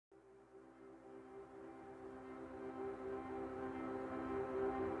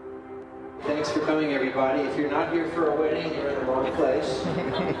Thanks for coming, everybody. If you're not here for a wedding, you're in the wrong place.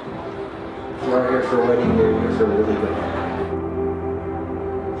 If you are here for a wedding, you're here for a really good one.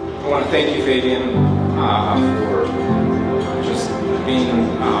 I want to thank you, Fabienne, for just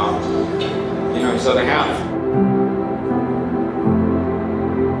being, his other half.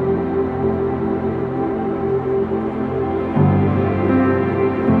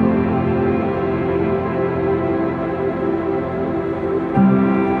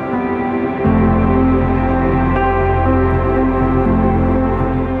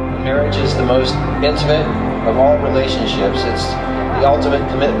 Marriage is the most intimate of all relationships. It's the ultimate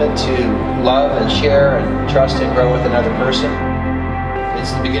commitment to love and share and trust and grow with another person.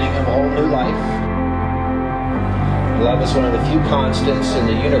 It's the beginning of a whole new life. Love is one of the few constants in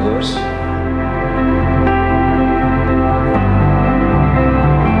the universe.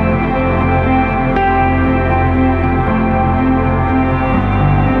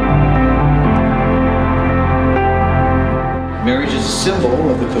 Marriage is a symbol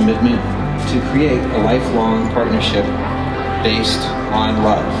of the commitment to create a lifelong partnership based on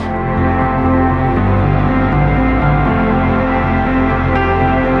love.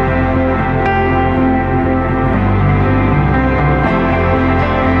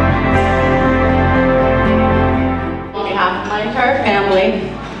 On behalf of my entire family,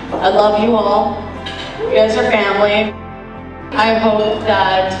 I love you all. You guys are family. I hope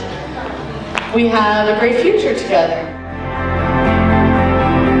that we have a great future together.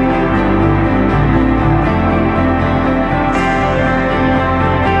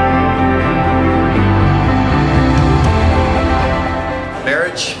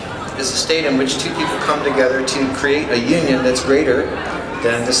 Marriage is a state in which two people come together to create a union that's greater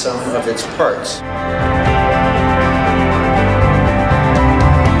than the sum of its parts.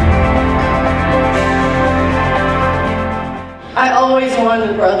 I always wanted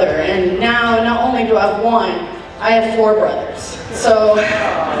a brother, and now not only do I have one, I have 4 brothers. So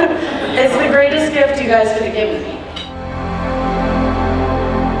it's the greatest gift you guys could have given me.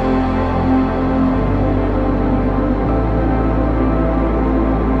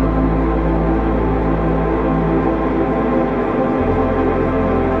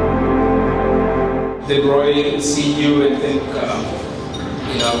 Did Roy see you and think,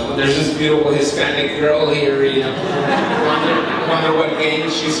 there's this beautiful Hispanic girl here, wonder what gang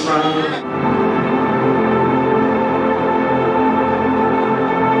she's from?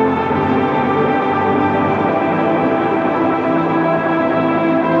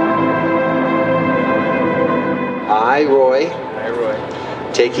 I, Roy,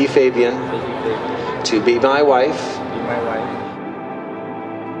 take you, Fabienne, to be my wife,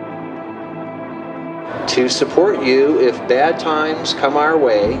 to support you if bad times come our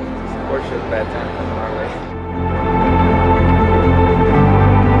way,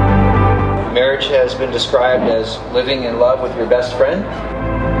 Marriage has been described as living in love with your best friend,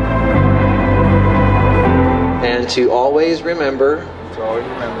 and to always remember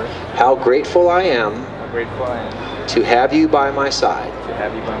how grateful I am to have you by my side.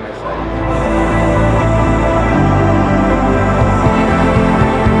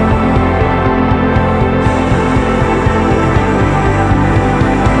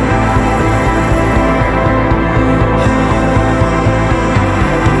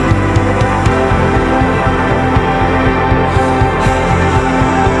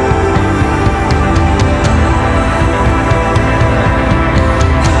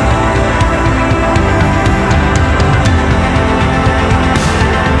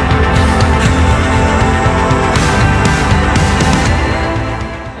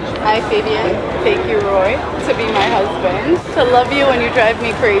 I, Fabienne, take you, Roy, to be my husband, to love you when you drive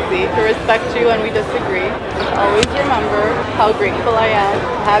me crazy, to respect you when we disagree, to always remember how grateful I am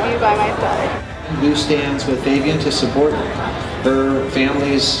to have you by my side. Who stands with Fabienne to support her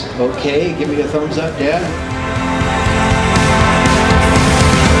family's okay? Give me a thumbs up, Dad.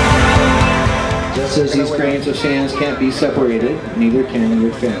 Just as these grains of sand can't be separated, neither can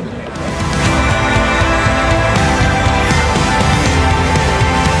your family.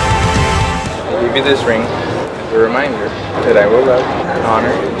 I give you this ring as a reminder that I will love, honor,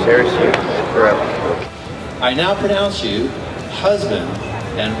 and cherish you forever. I now pronounce you husband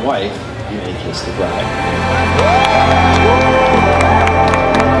and wife. You may kiss the bride.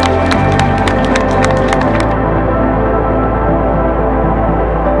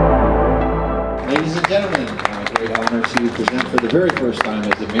 Ladies and gentlemen, my great honor to present for the very first time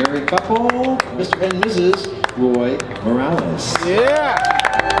as a married couple, Mr. and Mrs. Roy Morales. Yeah!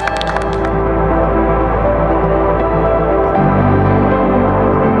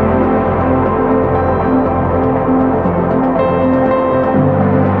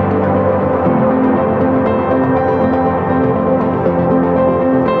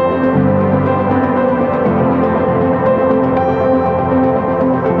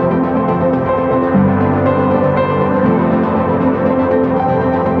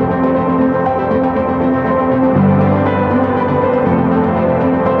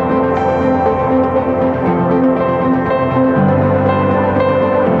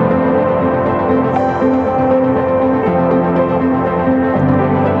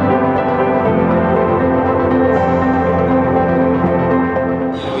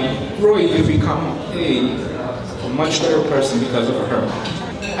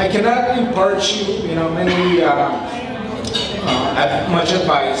 I cannot impart you, many much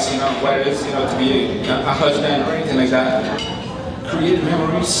advice, whether it's, to be a husband or anything like that. Create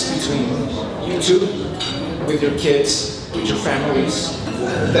memories between you two, with your kids, with your families.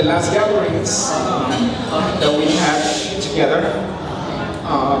 The last gatherings that we had together,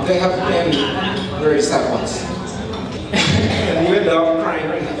 they have been very sad ones. And even though I'm crying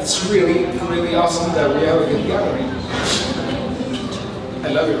right now, it's really, really awesome that we have a good gathering.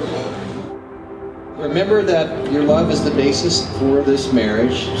 I love you. Remember that your love is the basis for this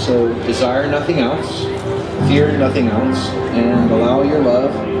marriage, so desire nothing else, fear nothing else, and allow your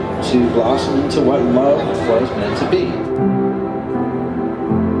love to blossom into what love was meant to be.